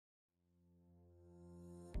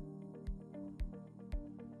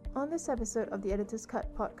On this episode of the Editor's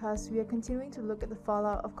Cut podcast, we are continuing to look at the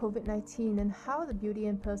fallout of COVID-19 and how the beauty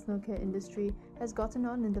and personal care industry has gotten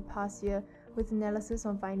on in the past year with analysis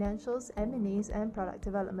on financials, M&As, and product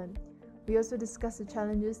development. We also discuss the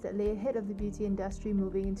challenges that lay ahead of the beauty industry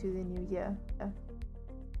moving into the new year.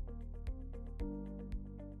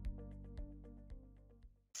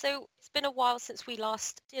 So it's been a while since we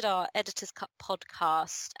last did our Editor's Cut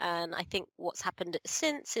podcast, and I think what's happened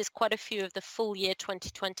since is quite a few of the full year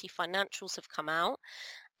 2020 financials have come out.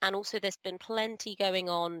 And also there's been plenty going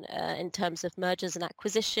on in terms of mergers and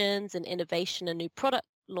acquisitions and innovation and new product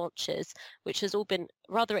launches, which has all been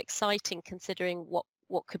rather exciting considering what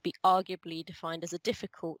could be arguably defined as a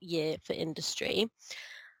difficult year for industry.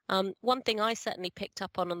 One thing I certainly picked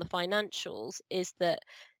up on the financials is that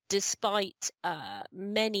despite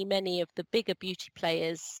many of the bigger beauty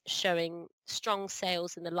players showing strong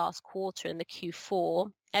sales in the last quarter in the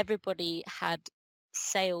Q4, everybody had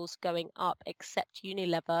sales going up except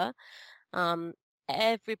Unilever.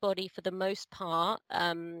 Everybody, for the most part,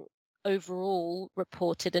 overall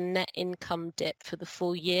reported a net income dip for the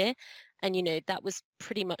full year. And, that was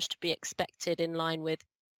pretty much to be expected in line with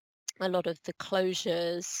a lot of the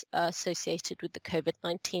closures associated with the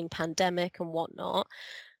COVID-19 pandemic and whatnot.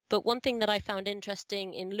 But one thing that I found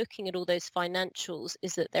interesting in looking at all those financials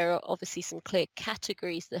is that there are obviously some clear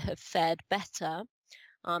categories that have fared better,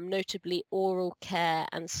 notably oral care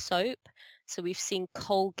and soap. So we've seen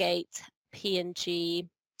Colgate, P&G,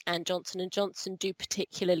 and Johnson & Johnson do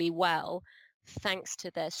particularly well, thanks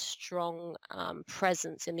to their strong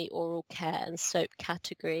presence in the oral care and soap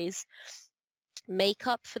categories.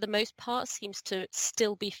 Makeup, for the most part, seems to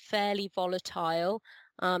still be fairly volatile.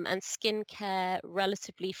 And skincare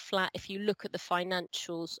relatively flat if you look at the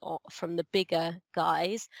financials from the bigger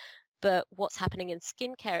guys. But what's happening in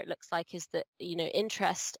skincare, it looks like, is that,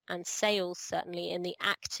 interest and sales certainly in the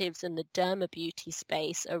actives and the derma beauty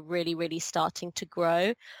space are really starting to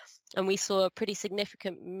grow. And we saw a pretty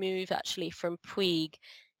significant move actually from Puig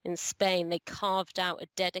in Spain. They carved out a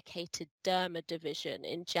dedicated derma division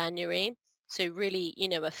in January. So really,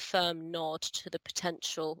 a firm nod to the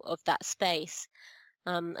potential of that space.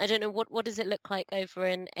 I don't know, what does it look like over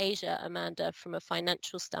in Asia, Amanda, from a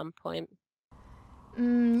financial standpoint?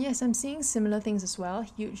 Yes, I'm seeing similar things as well.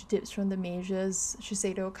 Huge dips from the majors,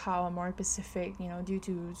 Shiseido, Kao, and more Pacific, due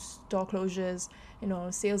to store closures,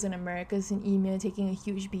 sales in Americas and EMEA taking a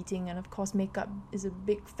huge beating, and of course makeup is a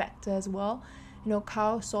big factor as well.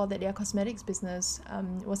 Kao saw that their cosmetics business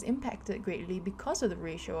was impacted greatly because of the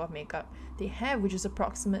ratio of makeup they have, which is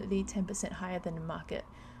approximately 10% higher than the market.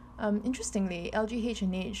 Interestingly,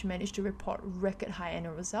 LGH&H managed to report record high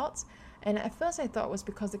annual results, and at first I thought it was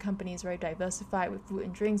because the company is very diversified with food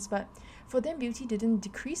and drinks, but for them beauty didn't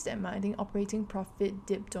decrease that much. I think operating profit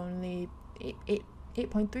dipped only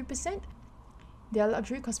 8.3%. Their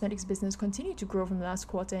luxury cosmetics business continued to grow from last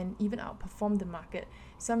quarter and even outperformed the market.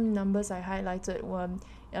 Some numbers I highlighted were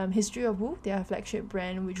History of Wu, their flagship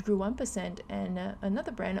brand, which grew 1%, and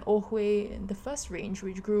another brand, Oh Hui, the first range,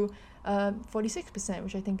 which grew 46%,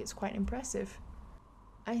 which I think is quite impressive.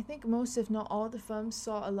 I think most, if not all, the firms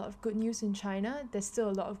saw a lot of good news in China. There's still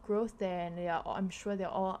a lot of growth there, and I'm sure they're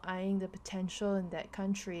all eyeing the potential in that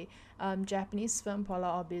country. Japanese firm Polar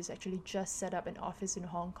Orbis actually just set up an office in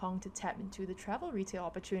Hong Kong to tap into the travel retail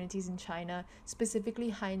opportunities in China,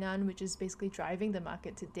 specifically Hainan, which is basically driving the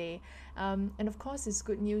market today. And of course, it's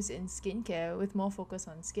good news in skincare with more focus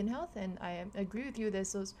on skin health. And I agree with you,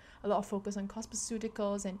 there's a lot of focus on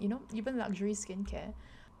cosmeceuticals and even luxury skincare.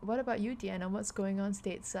 What about you, Deanna? What's going on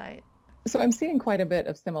stateside? So I'm seeing quite a bit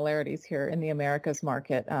of similarities here in the Americas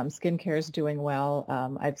market. Skincare is doing well.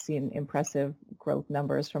 I've seen impressive growth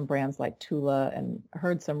numbers from brands like Tula and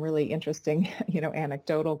heard some really interesting,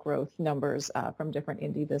 anecdotal growth numbers from different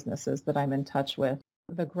indie businesses that I'm in touch with.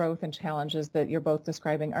 The growth and challenges that you're both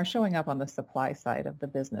describing are showing up on the supply side of the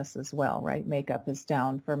business as well, right? Makeup is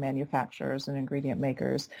down for manufacturers and ingredient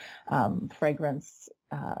makers. Fragrance,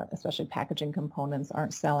 especially packaging components,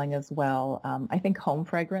 aren't selling as well. I think home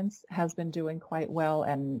fragrance has been doing quite well,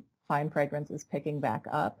 and fine fragrance is picking back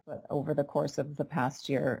up, but over the course of the past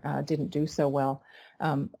year didn't do so well.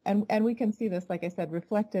 And we can see this, like I said,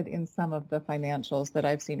 reflected in some of the financials that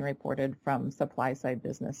I've seen reported from supply side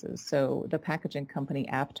businesses. So the packaging company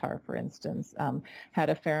Aptar, for instance, had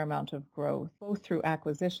a fair amount of growth, both through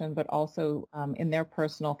acquisition, but also in their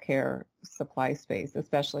personal care supply space,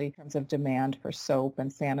 especially in terms of demand for soap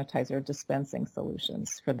and sanitizer dispensing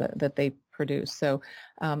solutions that they produce. So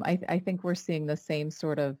I think we're seeing the same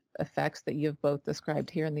sort of effects that you've both described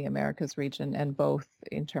here in the Americas region, and both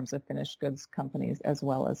in terms of finished goods companies as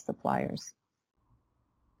well as suppliers.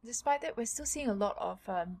 Despite that, we're still seeing a lot of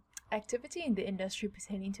activity in the industry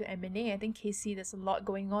pertaining to M&A. I think, Casey, there's a lot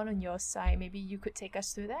going on your side. Maybe you could take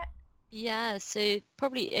us through that? Yeah, so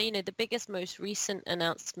probably, the biggest, most recent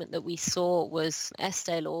announcement that we saw was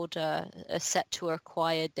Estee Lauder set to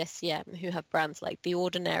acquire DCM, who have brands like The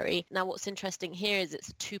Ordinary. Now, what's interesting here is it's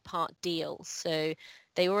a two-part deal. So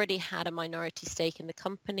they already had a minority stake in the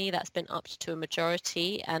company that's been upped to a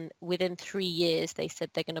majority, and within 3 years, they said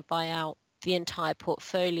they're going to buy out the entire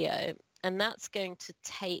portfolio. And that's going to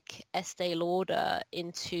take Estee Lauder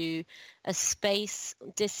into a space.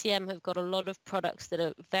 DCM have got a lot of products that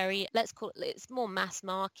are very, let's call it, it's more mass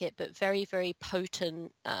market, but very, very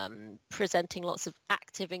potent, presenting lots of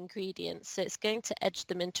active ingredients. So it's going to edge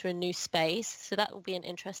them into a new space. So that will be an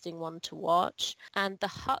interesting one to watch. And the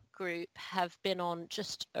Hut Group have been on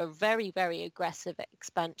just a very, very aggressive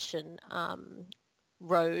expansion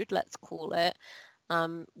road, let's call it.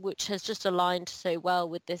 Which has just aligned so well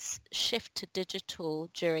with this shift to digital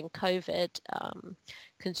during COVID,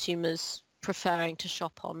 consumers preferring to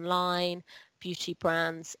shop online, beauty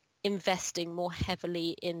brands investing more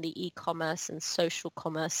heavily in the e-commerce and social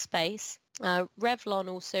commerce space. Revlon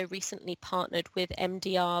also recently partnered with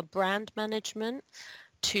MDR Brand Management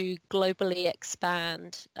to globally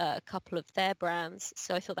expand a couple of their brands.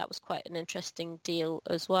 So I thought that was quite an interesting deal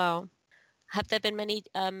as well. Have there been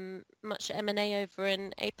much M&A over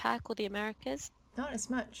in APAC or the Americas? Not as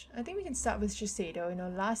much. I think we can start with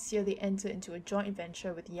Shiseido. Last year they entered into a joint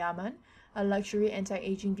venture with Yaman, a luxury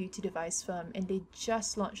anti-aging beauty device firm, and they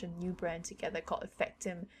just launched a new brand together called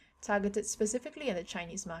Effectim, targeted specifically at the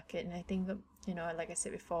Chinese market. And I think, like I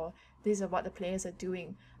said before, these are what the players are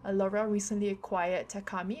doing. L'Oreal recently acquired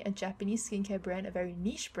Takami, a Japanese skincare brand, a very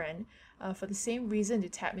niche brand, for the same reason, to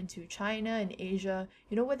tap into China and Asia,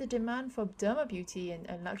 where the demand for derma beauty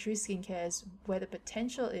and luxury skincare is, where the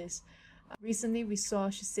potential is. Recently, we saw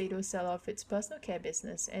Shiseido sell off its personal care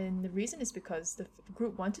business, and the reason is because the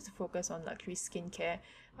group wanted to focus on luxury skincare,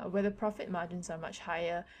 where the profit margins are much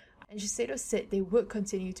higher. And Shiseido said they would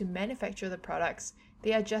continue to manufacture the products.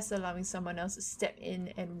 They are just allowing someone else to step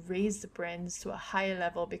in and raise the brands to a higher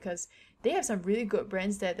level, because they have some really good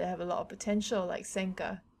brands there that have a lot of potential, like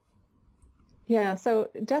Senka. Yeah, so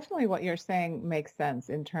definitely what you're saying makes sense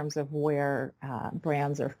in terms of where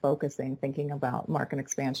brands are focusing, thinking about market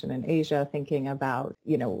expansion in Asia, thinking about,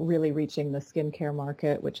 really reaching the skincare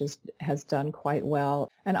market, which has done quite well.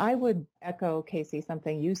 And I would echo, Casey,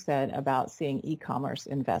 something you said about seeing e-commerce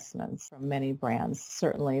investments from many brands.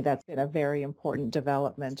 Certainly, that's been a very important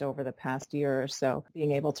development over the past year or so,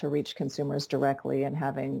 being able to reach consumers directly and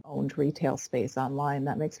having owned retail space online.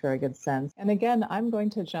 That makes very good sense. And again, I'm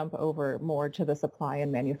going to jump over more to the supply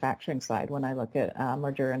and manufacturing side when I look at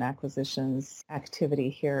merger and acquisitions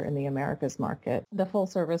activity here in the Americas market. The full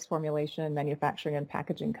service formulation, manufacturing and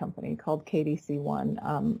packaging company called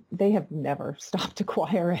KDC1, they have never stopped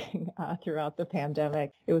acquiring throughout the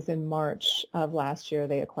pandemic. It was in March of last year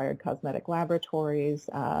they acquired Cosmetic Laboratories,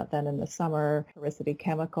 then in the summer, Veracity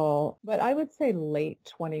Chemical. But I would say late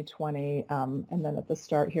 2020 and then at the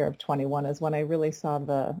start here of 21 is when I really saw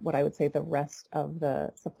what I would say the rest of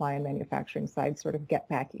the supply and manufacturing side sort of get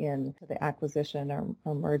back into the acquisition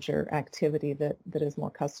or merger activity that is more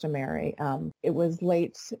customary. It was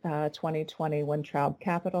late 2020 when Traub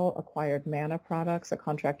Capital acquired Manna Products, a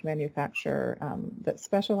contract manufacturer that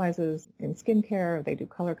specializes in skincare. They do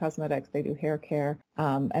color cosmetics, they do hair care,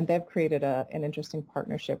 and they've created an interesting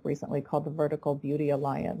partnership recently called the Vertical Beauty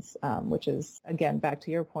Alliance, which is, again, back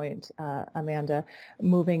to your point, Amanda,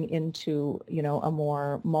 moving into, a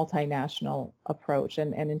more multinational approach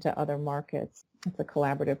and into other markets. It's a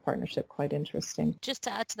collaborative partnership, quite interesting. Just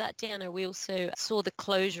to add to that, Deanna, we also saw the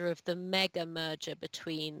closure of the mega merger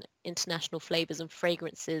between International Flavors and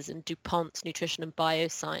Fragrances and DuPont's Nutrition and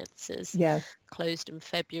Biosciences. Yes. Closed in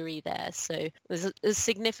February there. So there's a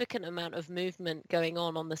significant amount of movement going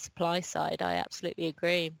on the supply side. I absolutely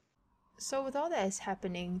agree. So with all that is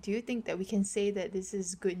happening, do you think that we can say that this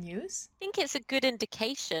is good news? I think it's a good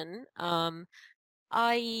indication.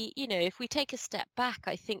 If we take a step back,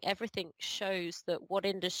 I think everything shows that what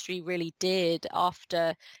industry really did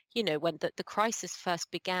after, when the crisis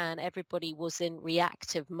first began, everybody was in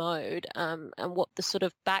reactive mode. And what the sort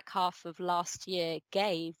of back half of last year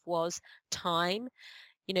gave was time.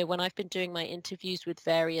 When I've been doing my interviews with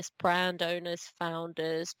various brand owners,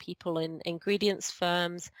 founders, people in ingredients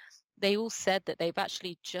firms, they all said that they've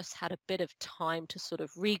actually just had a bit of time to sort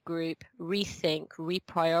of regroup, rethink,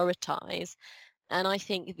 reprioritize. And I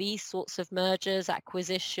think these sorts of mergers,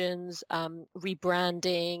 acquisitions,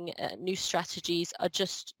 rebranding, new strategies are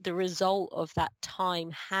just the result of that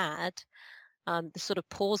time had the sort of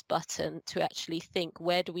pause button to actually think,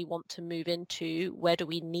 where do we want to move into? Where do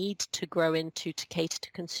we need to grow into to cater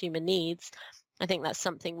to consumer needs? I think that's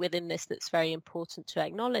something within this that's very important to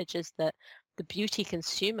acknowledge, is that the beauty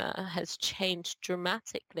consumer has changed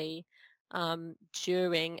dramatically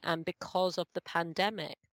during and because of the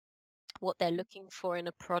pandemic. What they're looking for in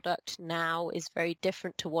a product now is very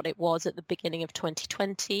different to what it was at the beginning of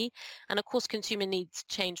 2020. And of course, consumer needs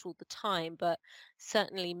change all the time, but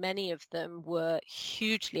certainly many of them were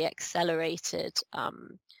hugely accelerated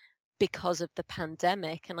because of the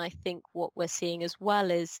pandemic. And I think what we're seeing as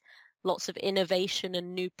well is lots of innovation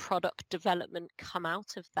and new product development come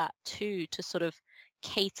out of that too, to sort of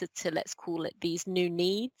cater to, let's call it, these new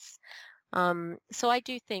needs. So I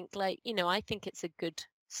do think, I think it's a good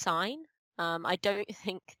sign. I don't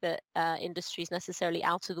think that industry is necessarily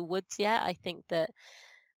out of the woods yet. I think that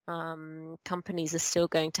companies are still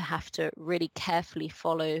going to have to really carefully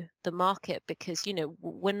follow the market because,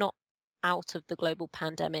 we're not out of the global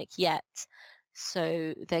pandemic yet.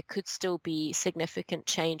 So there could still be significant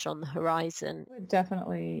change on the horizon. I would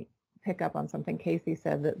definitely pick up on something Casey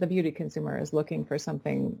said, that the beauty consumer is looking for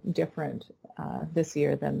something different this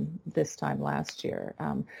year than this time last year.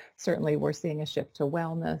 Certainly we're seeing a shift to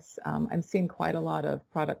wellness. I'm seeing quite a lot of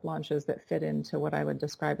product launches that fit into what I would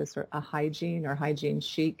describe as sort of a hygiene or hygiene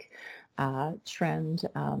chic trend.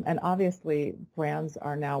 And obviously brands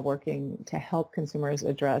are now working to help consumers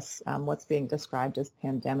address what's being described as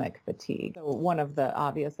pandemic fatigue. So one of the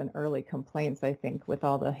obvious and early complaints, I think, with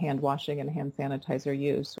all the hand washing and hand sanitizer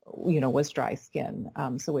use, was dry skin.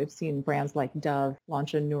 So we've seen brands like Dove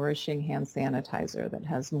launch a nourishing hand sanitizer that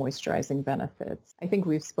has moisturizing benefits. I think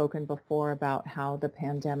we've spoken before about how the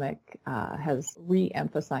pandemic has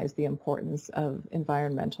re-emphasized the importance of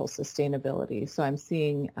environmental sustainability. So I'm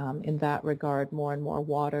seeing in that regard more and more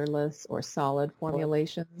waterless or solid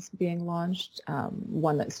formulations being launched.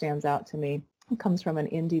 One that stands out to me comes from an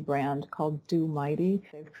indie brand called Do Mighty.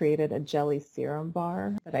 They've created a jelly serum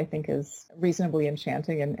bar that I think is reasonably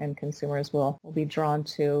enchanting and consumers will be drawn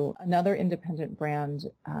to. Another independent brand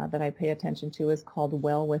that I pay attention to is called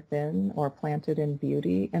Well Within, or Planted in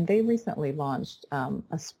Beauty, and they recently launched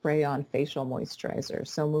a spray-on facial moisturizer.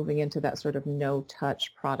 So moving into that sort of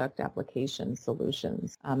no-touch product application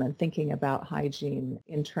solutions and thinking about hygiene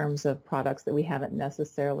in terms of products that we haven't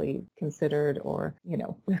necessarily considered or,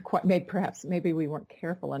 maybe we weren't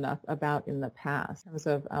careful enough about in the past. In terms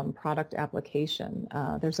of product application,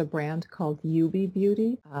 there's a brand called Yubi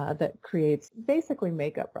Beauty that creates basically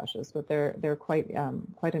makeup brushes, but they're quite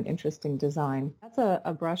an interesting design. That's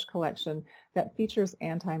a brush collection that features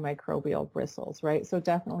antimicrobial bristles, right? So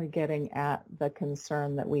definitely getting at the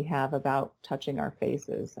concern that we have about touching our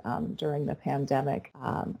faces during the pandemic.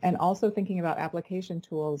 And also thinking about application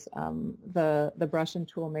tools, the brush and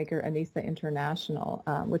tool maker Anissa International,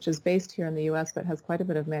 which is based here in the U.S. but has quite a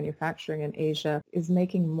bit of manufacturing in Asia, is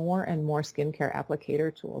making more and more skincare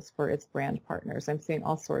applicator tools for its brand partners. I'm seeing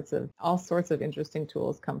all sorts of interesting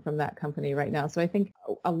tools come from that company right now. So I think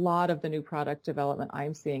a lot of the new product development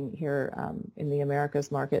I'm seeing here in the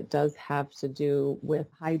Americas market does have to do with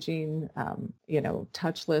hygiene,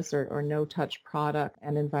 touchless or no-touch product,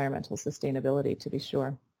 and environmental sustainability, to be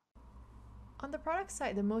sure. On the product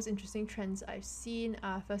side, the most interesting trends I've seen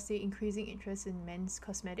are firstly increasing interest in men's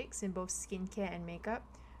cosmetics in both skincare and makeup.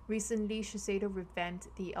 Recently, Shiseido revamped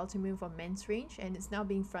the Ultimune for men's range, and it's now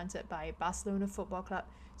being fronted by Barcelona Football Club.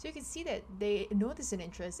 So you can see that they notice an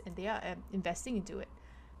interest and they are investing into it.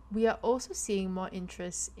 We are also seeing more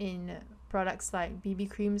interest in products like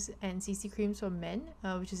BB creams and CC creams for men,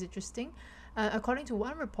 which is interesting. According to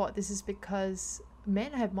one report, this is because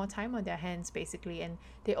men have more time on their hands, basically, and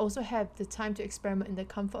they also have the time to experiment in the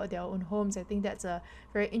comfort of their own homes. I think that's a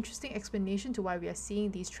very interesting explanation to why we are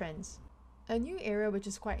seeing these trends. A new area which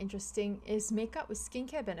is quite interesting is makeup with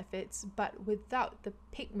skincare benefits, but without the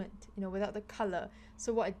pigment, without the color.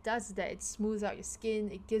 So what it does is that it smooths out your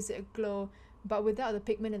skin, it gives it a glow, but without the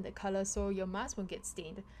pigment and the color, so your mask won't get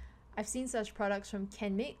stained. I've seen such products from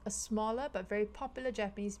Kenmake, a smaller but very popular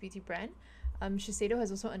Japanese beauty brand. Shiseido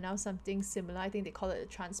has also announced something similar. I think they call it a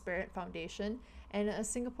transparent foundation. And a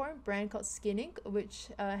Singaporean brand called Skin Inc., which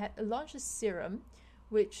had launched a serum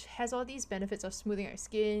which has all these benefits of smoothing our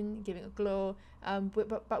skin, giving a glow,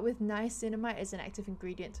 but with niacinamide as an active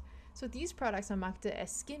ingredient. So these products are marketed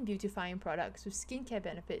as skin beautifying products with skincare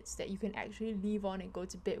benefits that you can actually leave on and go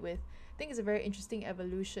to bed with. I think it's a very interesting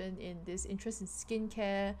evolution in this interest in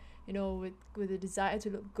skincare, with the desire to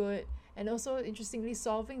look good, and also interestingly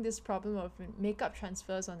solving this problem of makeup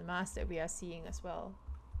transfers on the mask that we are seeing as well.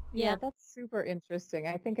 Yeah, Yeah. that's super interesting.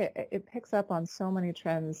 I think it picks up on so many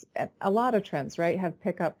trends. A lot of trends, right, have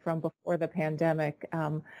pick up from before the pandemic.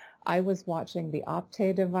 I was watching the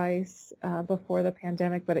Opte device before the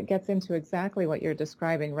pandemic, but it gets into exactly what you're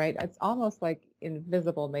describing, right? It's almost like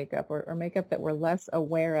invisible makeup or makeup that we're less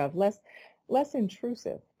aware of, less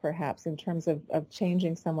intrusive, perhaps, in terms of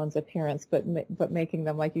changing someone's appearance, but making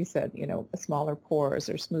them, like you said, smaller pores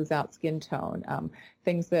or smooth out skin tone,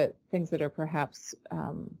 things that are perhaps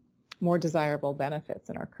more desirable benefits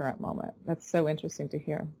in our current moment. That's so interesting to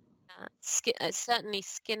hear. Certainly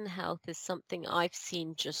skin health is something I've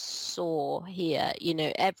seen just soar here.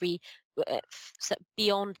 Every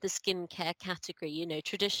beyond the skincare category.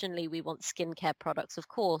 Traditionally we want skincare products, of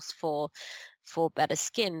course, for better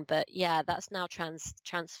skin, but yeah, that's now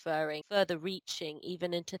transferring, further reaching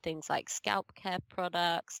even into things like scalp care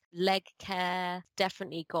products, leg care,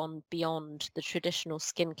 definitely gone beyond the traditional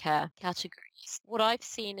skincare categories. What I've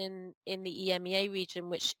seen in the EMEA region,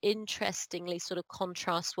 which interestingly sort of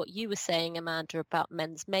contrasts what you were saying, Amanda, about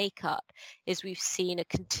men's makeup, is we've seen a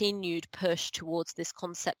continued push towards this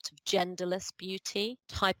concept of genderless beauty.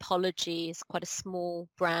 Typology is quite a small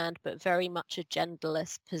brand, but very much a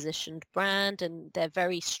genderless positioned brand, and they're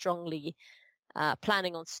very strongly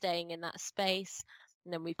planning on staying in that space.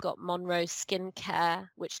 And then we've got Monroe Skincare,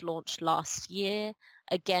 which launched last year.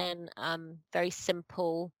 Again, very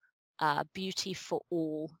simple, beauty for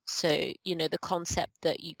all. So, the concept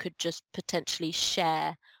that you could just potentially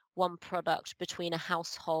share one product between a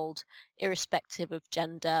household, irrespective of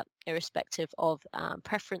gender, irrespective of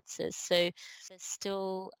preferences. So there's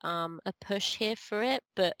still a push here for it,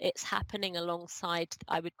 but it's happening alongside,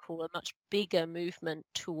 I would call, a much bigger movement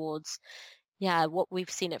towards, yeah, what we've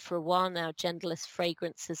seen it for a while now, genderless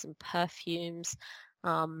fragrances and perfumes.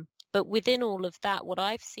 But within all of that, what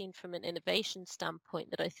I've seen from an innovation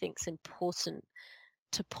standpoint that I think is important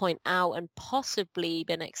to point out and possibly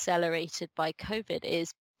been accelerated by COVID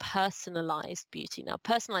is personalized beauty. Now,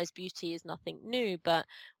 personalized beauty is nothing new, but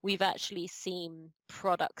we've actually seen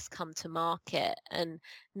products come to market, and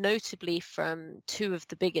notably from two of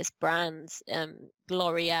the biggest brands,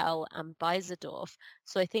 L'Oreal and Beiersdorf.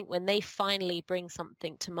 So I think when they finally bring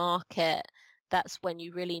something to market, that's when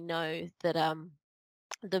you really know that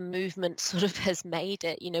the movement sort of has made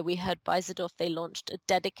it. We heard Beiersdorf, they launched a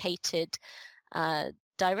dedicated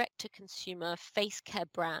direct-to-consumer face care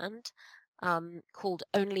brand called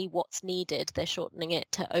Only What's Needed. They're shortening it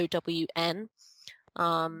to OWN.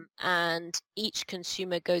 And each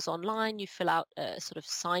consumer goes online, you fill out a sort of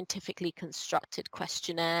scientifically constructed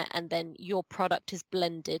questionnaire, and then your product is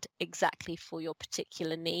blended exactly for your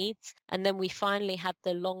particular needs. And then we finally had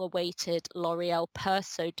the long-awaited L'Oreal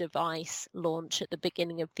Perso device launch at the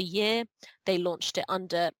beginning of the year. They launched it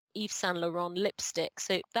under Yves Saint Laurent lipstick.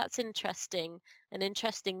 So that's interesting, an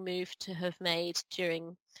interesting move to have made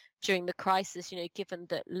during the crisis, given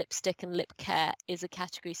that lipstick and lip care is a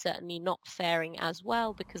category certainly not faring as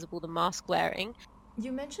well because of all the mask wearing.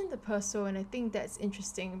 You mentioned the Perso, and I think that's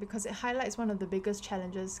interesting because it highlights one of the biggest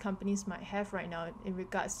challenges companies might have right now in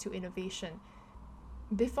regards to innovation.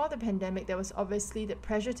 Before the pandemic, there was obviously the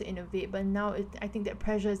pressure to innovate, but now I think that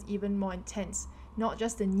pressure is even more intense. Not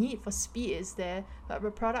just the need for speed is there, but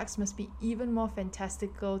the products must be even more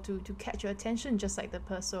fantastical to catch your attention, just like the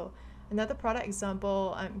Perso. Another product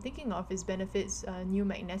example I'm thinking of is Benefit's new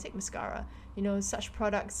magnetic mascara. Such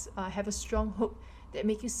products have a strong hook that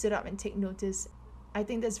make you sit up and take notice. I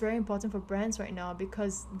think that's very important for brands right now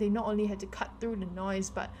because they not only had to cut through the noise,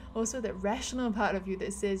 but also the rational part of you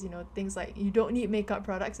that says, things like you don't need makeup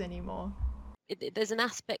products anymore. There's an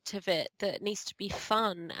aspect of it that needs to be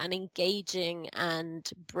fun and engaging and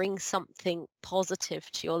bring something positive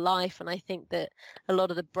to your life. And I think that a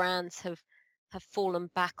lot of the brands have fallen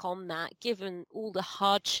back on that, given all the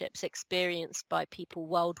hardships experienced by people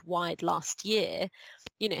worldwide last year.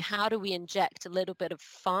 How do we inject a little bit of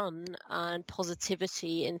fun and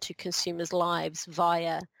positivity into consumers' lives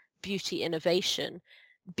via beauty innovation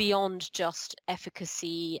beyond just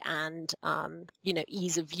efficacy and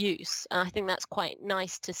ease of use? And I think that's quite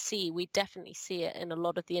nice to see. We definitely see it in a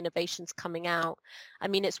lot of the innovations coming out. I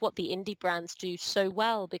mean, it's what the indie brands do so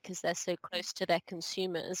well because they're so close to their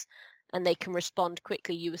consumers and they can respond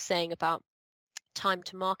quickly. You were saying about time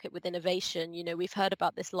to market with innovation. We've heard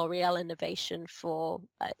about this L'Oreal innovation for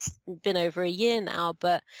it's been over a year now,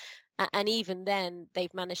 but and even then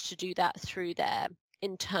they've managed to do that through their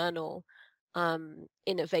internal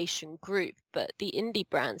innovation group. But the indie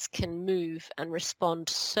brands can move and respond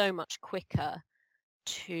so much quicker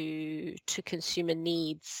to consumer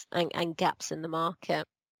needs and gaps in the market.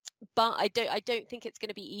 But I don't think it's going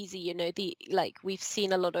to be easy. We've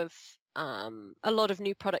seen a lot of a lot of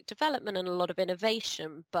new product development and a lot of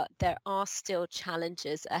innovation, but there are still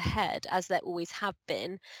challenges ahead, as there always have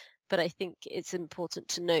been. But I think it's important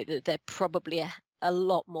to note that they're probably a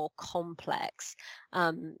lot more complex.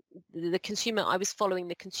 I was following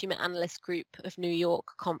the Consumer Analyst Group of New York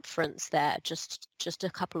conference there just a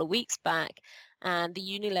couple of weeks back, and the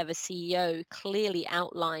Unilever CEO clearly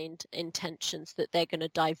outlined intentions that they're going to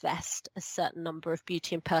divest a certain number of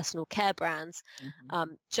beauty and personal care brands,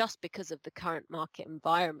 just because of the current market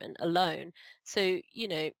environment alone. So,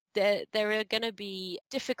 there are going to be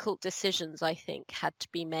difficult decisions, I think, had to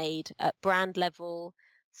be made at brand level.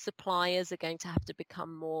 Suppliers are going to have to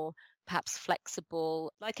become more perhaps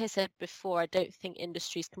flexible. Like I said before, I don't think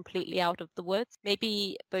industry is completely out of the woods.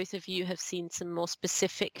 Maybe both of you have seen some more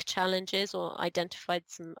specific challenges or identified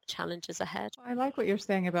some challenges ahead. I like what you're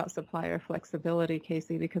saying about supplier flexibility,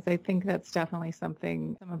 Casey, because I think that's definitely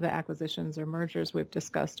something some of the acquisitions or mergers we've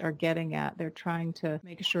discussed are getting at. They're trying to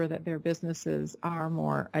make sure that their businesses are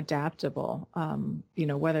more adaptable,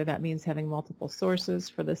 whether that means having multiple sources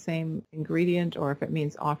for the same ingredient or if it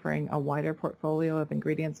means offering a wider portfolio of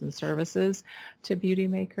ingredients and services to beauty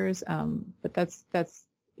makers. But that's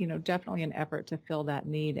definitely an effort to fill that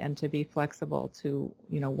need and to be flexible to,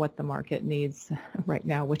 what the market needs right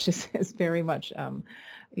now, which is very much,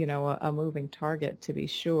 a moving target, to be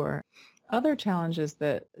sure. Other challenges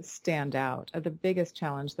that stand out, the biggest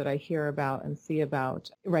challenge that I hear about and see about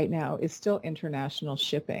right now is still international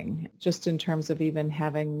shipping, just in terms of even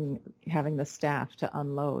having the staff to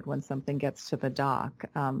unload when something gets to the dock.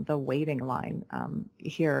 The waiting line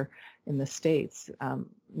here in the States,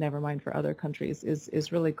 never mind for other countries,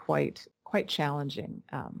 is really quite challenging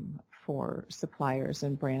for suppliers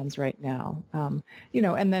and brands right now.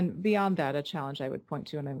 And then beyond that, a challenge I would point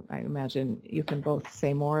to, and I imagine you can both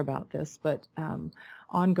say more about this, but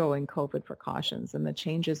ongoing COVID precautions and the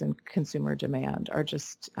changes in consumer demand are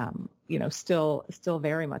just, still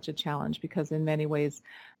very much a challenge, because in many ways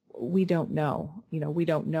we don't know,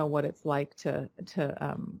 what it's like to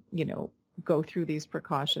go through these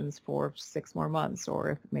precautions for 6 more months, or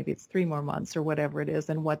if maybe it's 3 more months or whatever it is,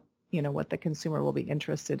 and what the consumer will be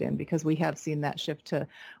interested in, because we have seen that shift to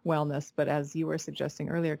wellness. But as you were suggesting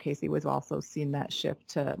earlier, Casey, we've also seen that shift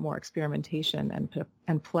to more experimentation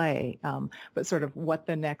and play. But sort of what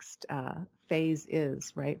the next phase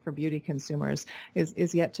is, right, for beauty consumers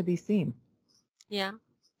is yet to be seen. Yeah,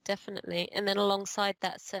 definitely. And then alongside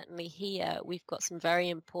that, certainly here, we've got some very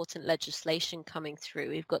important legislation coming through.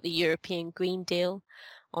 We've got the European Green Deal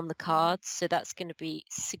on the cards. So that's going to be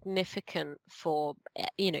significant for,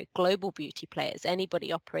 global beauty players,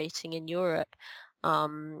 anybody operating in Europe.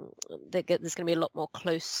 There's going to be a lot more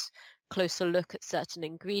closer look at certain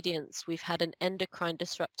ingredients. We've had an endocrine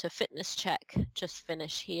disruptor fitness check just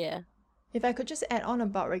finish here. If I could just add on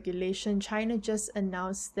about regulation, China just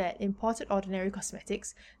announced that imported ordinary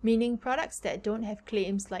cosmetics, meaning products that don't have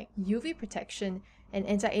claims like UV protection and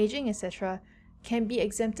anti-aging, etc., can be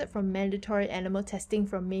exempted from mandatory animal testing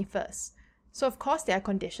from May 1st. So of course there are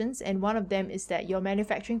conditions, and one of them is that your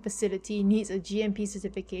manufacturing facility needs a GMP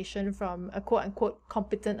certification from a quote-unquote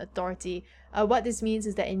competent authority. What this means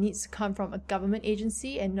is that it needs to come from a government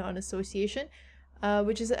agency and not an association,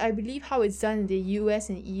 which is, I believe, how it's done in the US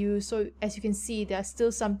and EU. So as you can see, there are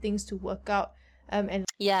still some things to work out. And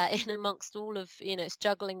in amongst all of, it's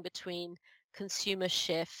juggling between consumer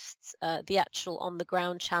shifts, the actual on the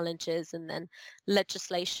ground challenges, and then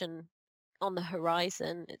legislation on the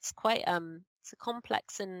horizon. It's quite it's a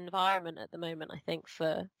complex environment at the moment, I think,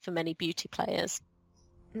 for many beauty players.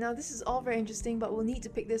 Now this is all very interesting, but we'll need to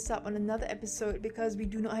pick this up on another episode because we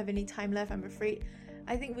do not have any time left, I'm afraid.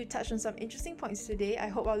 I think we touched on some interesting points today. I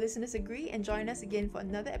hope our listeners agree and join us again for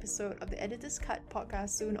another episode of the Editor's Cut podcast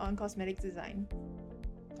soon on cosmetic design.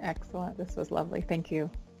 Excellent. This was lovely. Thank you.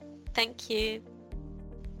 Thank you.